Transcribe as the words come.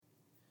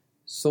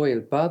Soy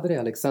el Padre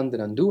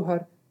Alexander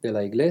Andújar de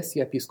la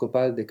Iglesia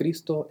Episcopal de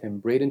Cristo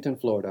en Bradenton,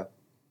 Florida,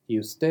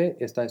 y usted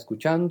está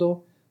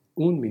escuchando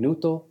Un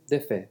Minuto de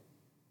Fe.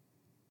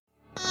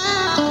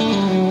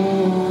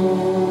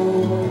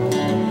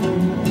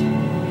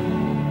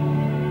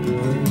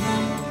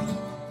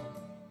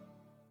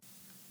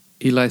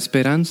 Y la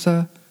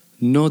esperanza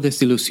no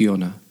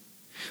desilusiona,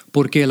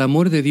 porque el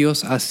amor de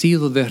Dios ha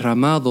sido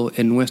derramado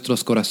en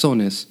nuestros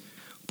corazones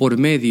por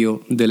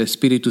medio del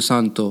Espíritu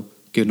Santo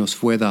que nos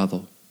fue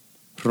dado.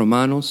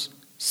 Romanos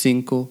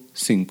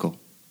 5:5.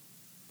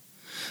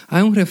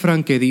 Hay un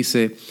refrán que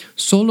dice,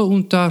 solo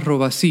un tarro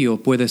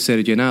vacío puede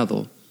ser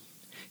llenado.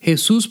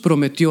 Jesús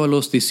prometió a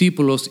los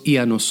discípulos y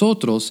a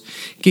nosotros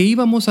que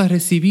íbamos a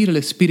recibir el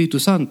Espíritu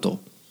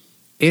Santo.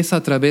 Es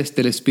a través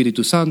del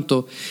Espíritu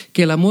Santo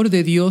que el amor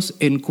de Dios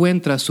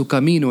encuentra su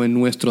camino en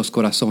nuestros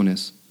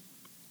corazones.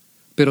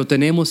 Pero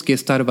tenemos que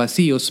estar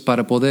vacíos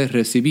para poder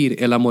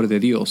recibir el amor de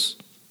Dios.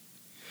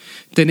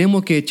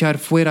 Tenemos que echar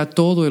fuera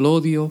todo el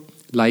odio,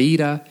 la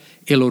ira,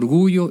 el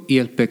orgullo y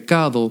el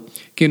pecado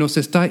que nos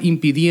está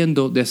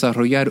impidiendo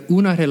desarrollar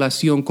una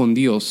relación con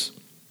Dios.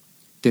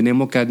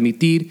 Tenemos que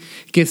admitir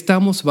que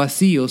estamos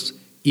vacíos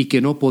y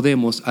que no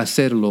podemos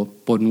hacerlo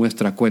por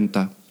nuestra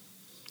cuenta.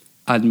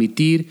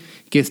 Admitir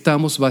que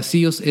estamos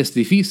vacíos es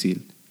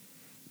difícil,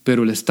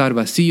 pero el estar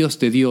vacíos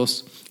de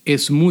Dios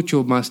es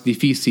mucho más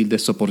difícil de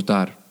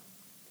soportar.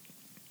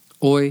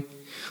 Hoy,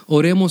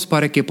 oremos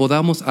para que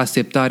podamos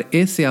aceptar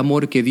ese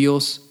amor que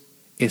Dios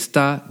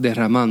está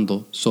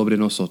derramando sobre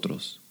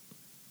nosotros.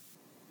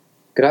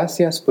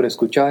 Gracias por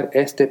escuchar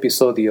este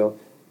episodio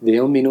de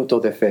Un Minuto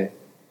de Fe,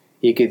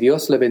 y que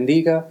Dios le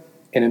bendiga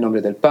en el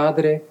nombre del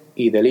Padre,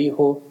 y del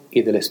Hijo,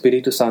 y del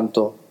Espíritu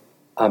Santo.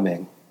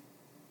 Amén.